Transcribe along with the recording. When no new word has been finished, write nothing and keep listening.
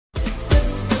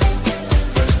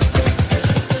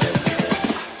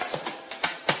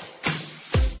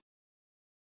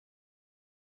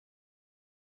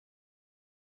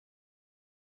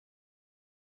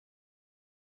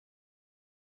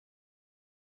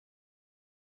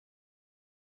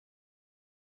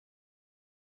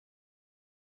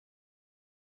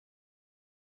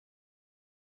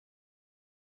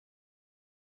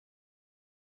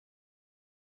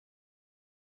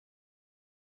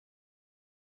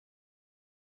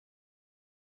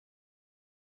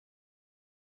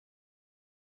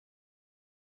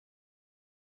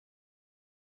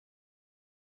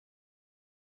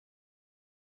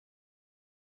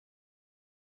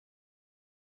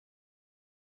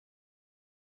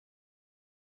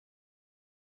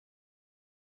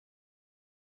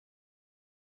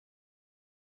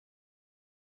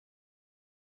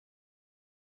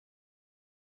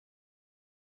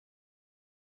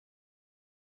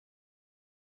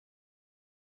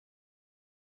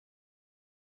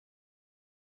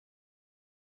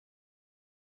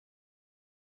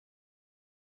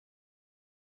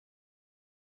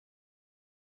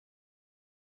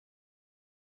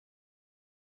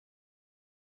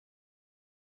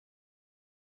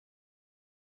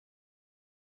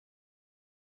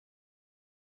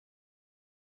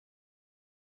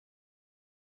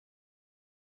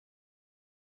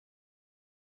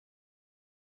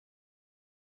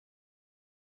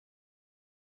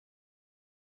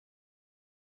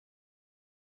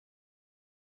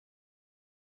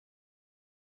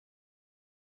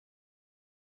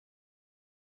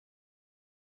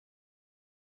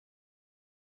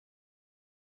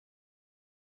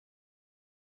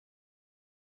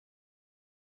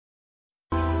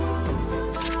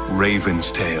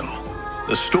Raven's Tale,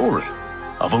 the story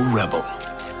of a rebel.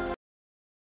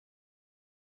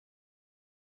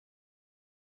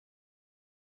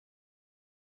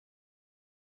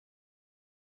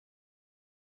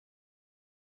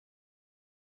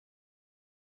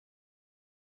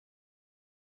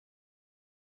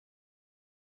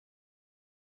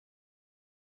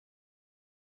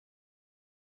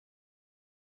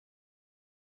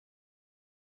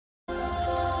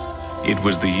 It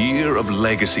was the year of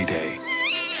Legacy Day,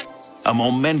 a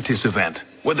momentous event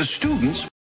where the students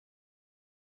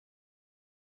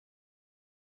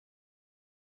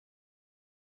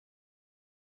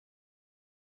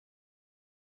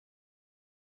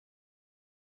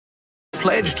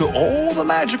pledged to all the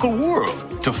magical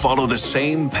world to follow the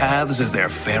same paths as their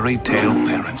fairy tale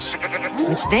parents.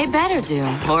 Which they better do,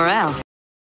 or else.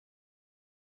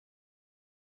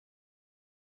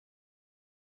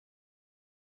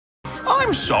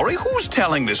 I'm sorry, who's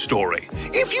telling this story?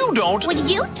 If you don't... Would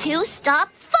you two stop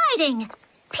fighting?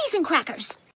 Peas and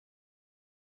crackers.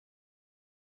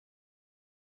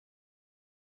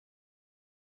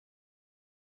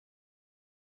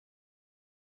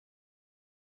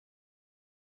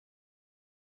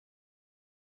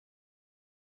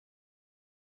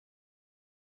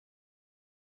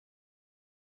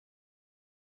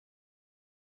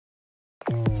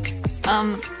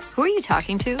 Who are you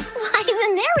talking to? Why,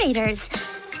 the narrators.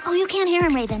 Oh, you can't hear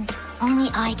him, Raven. Only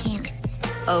I can.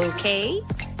 Okay.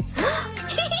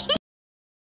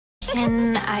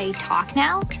 Can I talk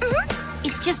now?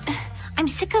 It's just, I'm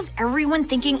sick of everyone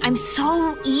thinking I'm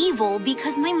so evil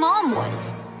because my mom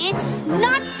was. It's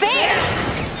not fair!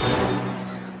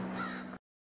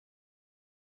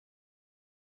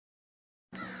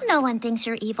 No one thinks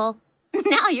you're evil.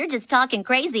 Now you're just talking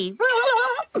crazy.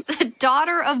 The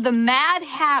daughter of the Mad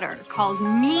Hatter calls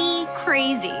me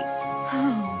crazy.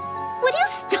 Would you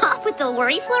stop with the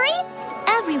worry flurry?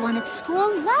 Everyone at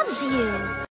school loves you.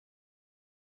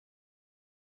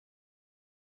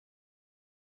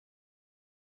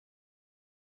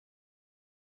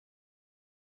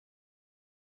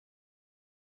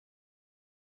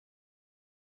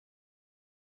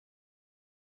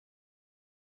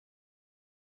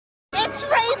 It's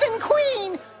Raven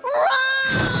Queen!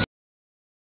 Run!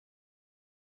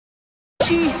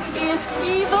 She is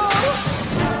evil!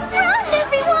 Run,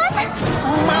 everyone!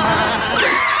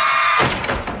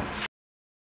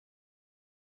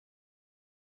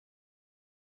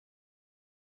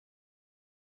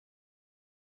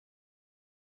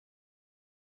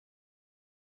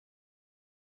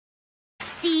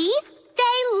 See?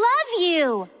 They love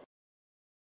you!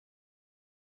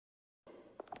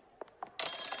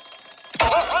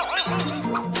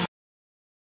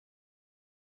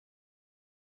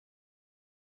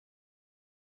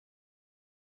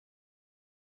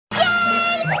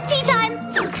 Yay! Tea time!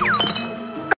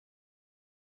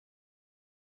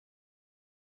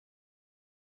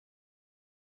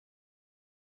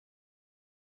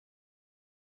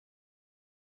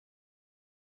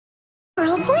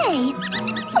 Earl Grey?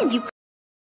 Oh, you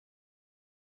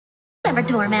clever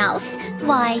dormouse.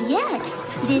 Why, yes,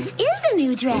 this is a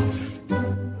new dress.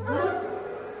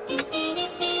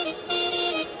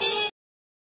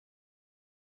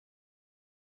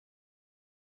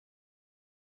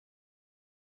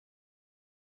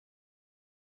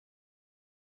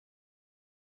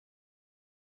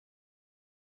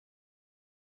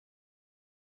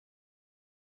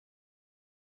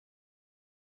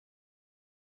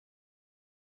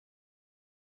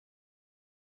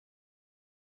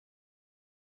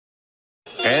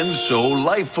 And so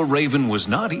life for Raven was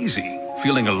not easy,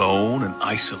 feeling alone and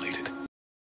isolated.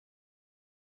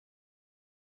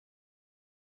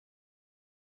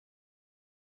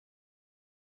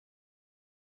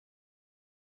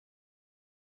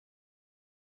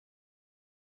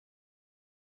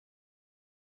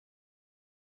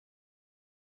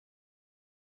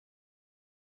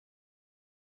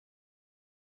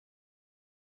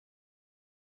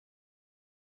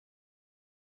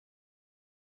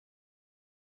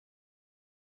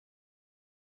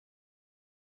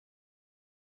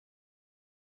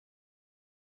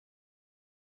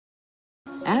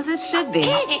 As it should be.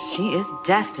 She is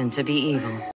destined to be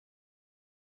evil.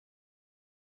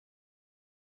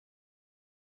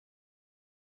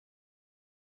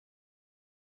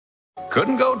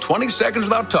 Couldn't go 20 seconds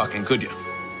without talking, could you?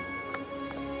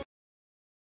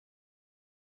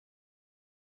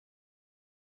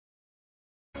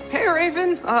 Hey,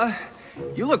 Raven.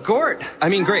 You look Gort. I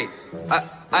mean, great.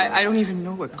 I don't even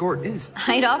know what Gort is.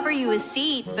 I'd offer you a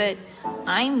seat, but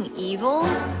I'm evil?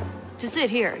 To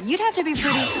sit here, you'd have to be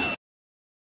pretty...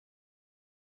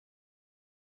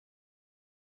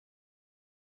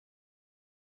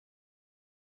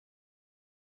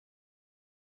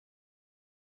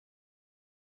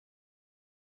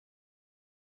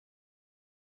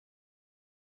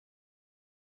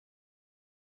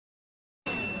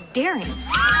 daring.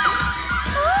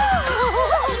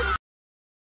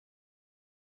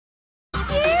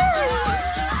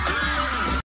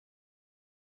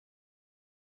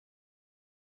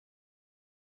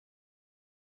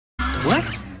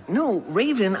 What? No,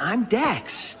 Raven, I'm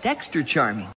Dex. Dexter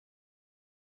Charming.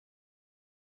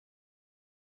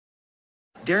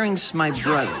 Daring's my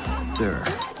brother.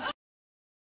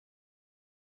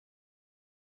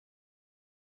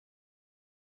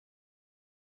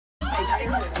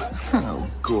 Oh,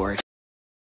 Gort.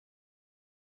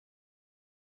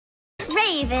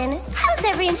 Raven, how's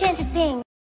every enchanted thing?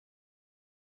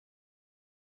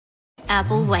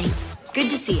 Apple White. Good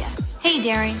to see ya. Hey,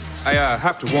 Daring. I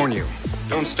have to warn you.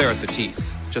 Don't stare at the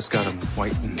teeth. Just got them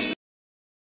whitened.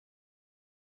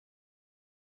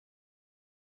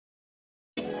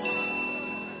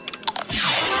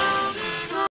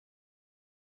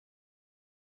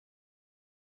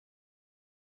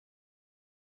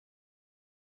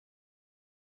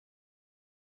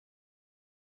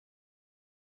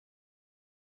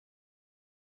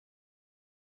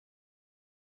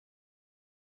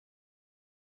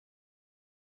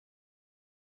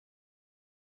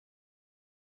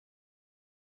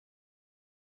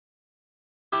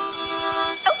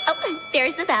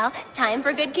 There's the bell. Time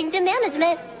for good kingdom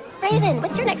management. Raven,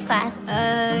 what's your next class?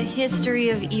 History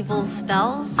of evil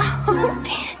spells? Oh,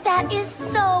 that is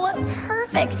so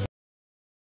perfect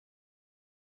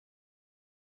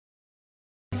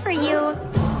for you.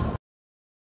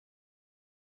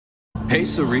 Hey,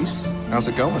 Cerise. How's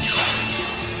it going?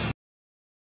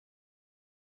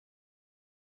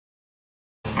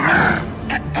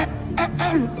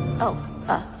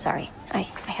 Sorry. I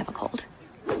have a cold.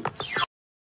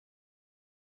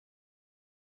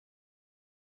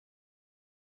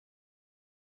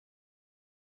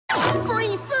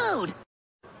 Free food!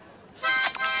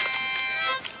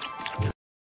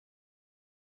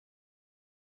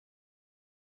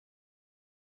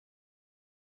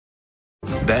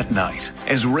 That night,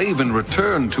 as Raven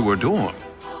returned to her dorm,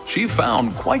 she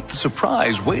found quite the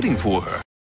surprise waiting for her.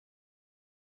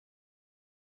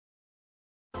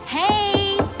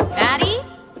 Hey, Maddy?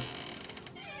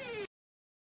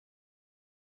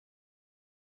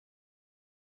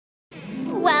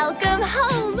 Welcome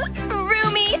home,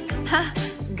 roomie.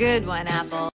 Good one,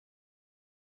 Apple.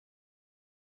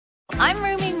 I'm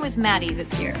rooming with Maddy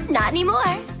this year. Not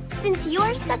anymore. Since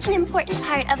you're such an important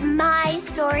part of my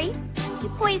story, you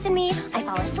poison me, I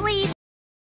fall asleep.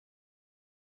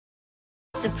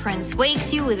 The prince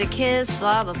wakes you with a kiss,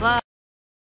 blah, blah, blah.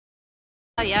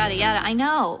 Yada, yada, I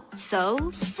know.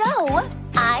 So,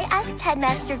 I asked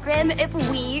Headmaster Grimm if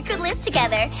we could live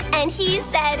together, and he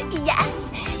said yes.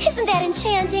 Isn't that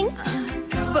enchanting?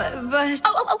 But...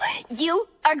 Oh, you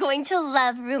are going to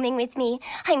love rooming with me.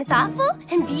 I'm thoughtful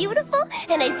and beautiful,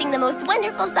 and I sing the most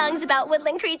wonderful songs about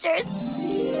woodland creatures.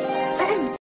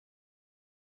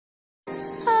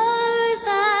 Oh,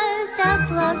 the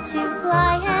doves love to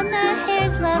fly, and the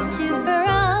hares love to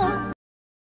burrow.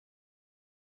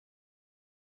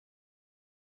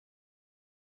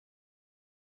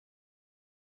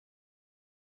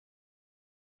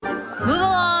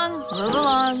 Move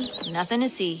along. Nothing to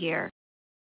see here.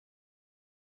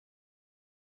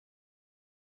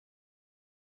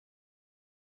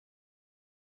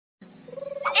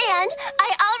 And I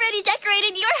already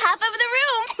decorated your half of the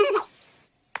room.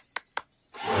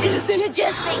 Isn't it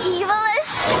just the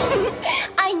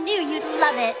evilest? I knew you'd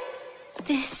love it.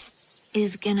 This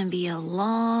is gonna be a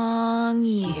long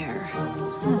year.